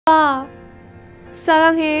오빠,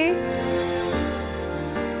 사랑해.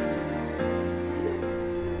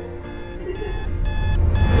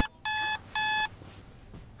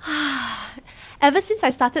 Ever since I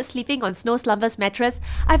started sleeping on Slumber's mattress,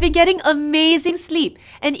 I've been getting amazing sleep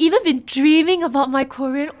and even been dreaming about my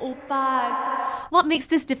Korean oppas. What makes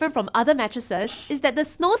this different from other mattresses is that the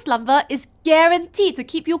Slumber is guaranteed to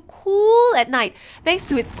keep you cool at night thanks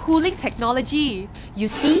to its cooling technology. You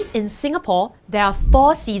see, in Singapore, there are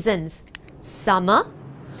 4 seasons. Summer,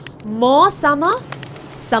 more summer,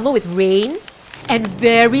 summer with rain, and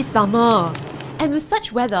very summer. And with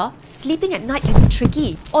such weather, sleeping at night can be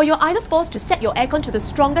tricky, or you're either forced to set your aircon to the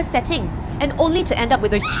strongest setting and only to end up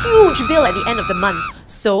with a huge bill at the end of the month.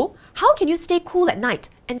 So, how can you stay cool at night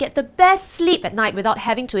and get the best sleep at night without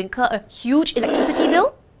having to incur a huge electricity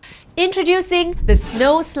bill? Introducing the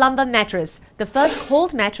Slumber mattress, the first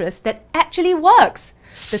cold mattress that actually works.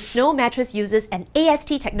 The Snow mattress uses an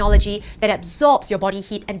AST technology that absorbs your body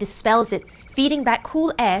heat and dispels it, feeding back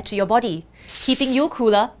cool air to your body, keeping you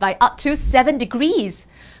cooler by up to 7 degrees.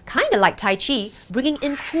 Kinda like Tai Chi, bringing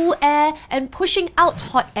in cool air and pushing out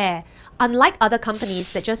hot air. Unlike other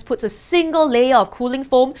companies that just puts a single layer of cooling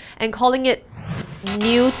foam and calling it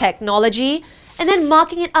new technology, and then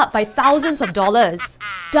marking it up by thousands of dollars.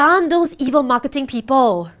 Darn those evil marketing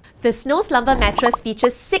people! The Slumber mattress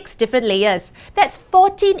features 6 different layers. That's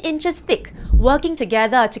 14 inches thick, working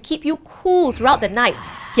together to keep you cool throughout the night.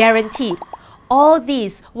 Guaranteed. All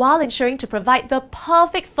these while ensuring to provide the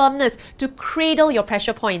perfect firmness to cradle your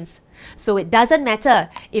pressure points. So it doesn't matter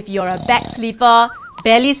if you're a back sleeper,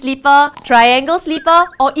 belly sleeper, triangle sleeper,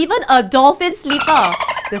 or even a dolphin sleeper.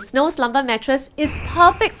 The Slumber mattress is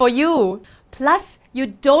perfect for you. Plus, you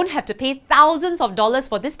don't have to pay thousands of dollars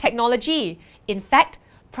for this technology. In fact,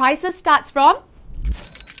 prices starts from...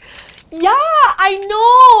 Yeah, I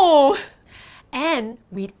know! And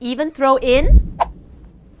we'd even throw in...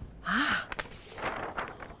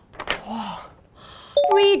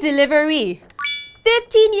 free delivery,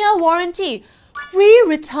 15-year warranty, free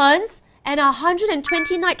returns, and a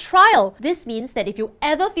 120-night trial. This means that if you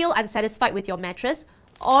ever feel unsatisfied with your mattress,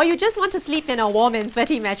 or you just want to sleep in a warm and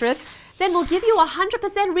sweaty mattress, then we'll give you a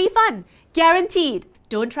 100% refund, guaranteed.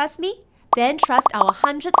 Don't trust me? Then trust our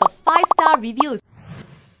hundreds of 5-star reviews.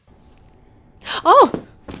 Oh!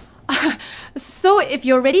 So if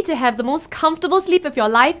you're ready to have the most comfortable sleep of your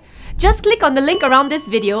life, just click on the link around this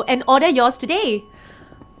video and order yours today.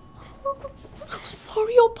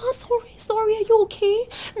 Sorry, 오빠. Sorry. Are you okay?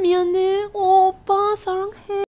 미안해. 오빠, 사랑해.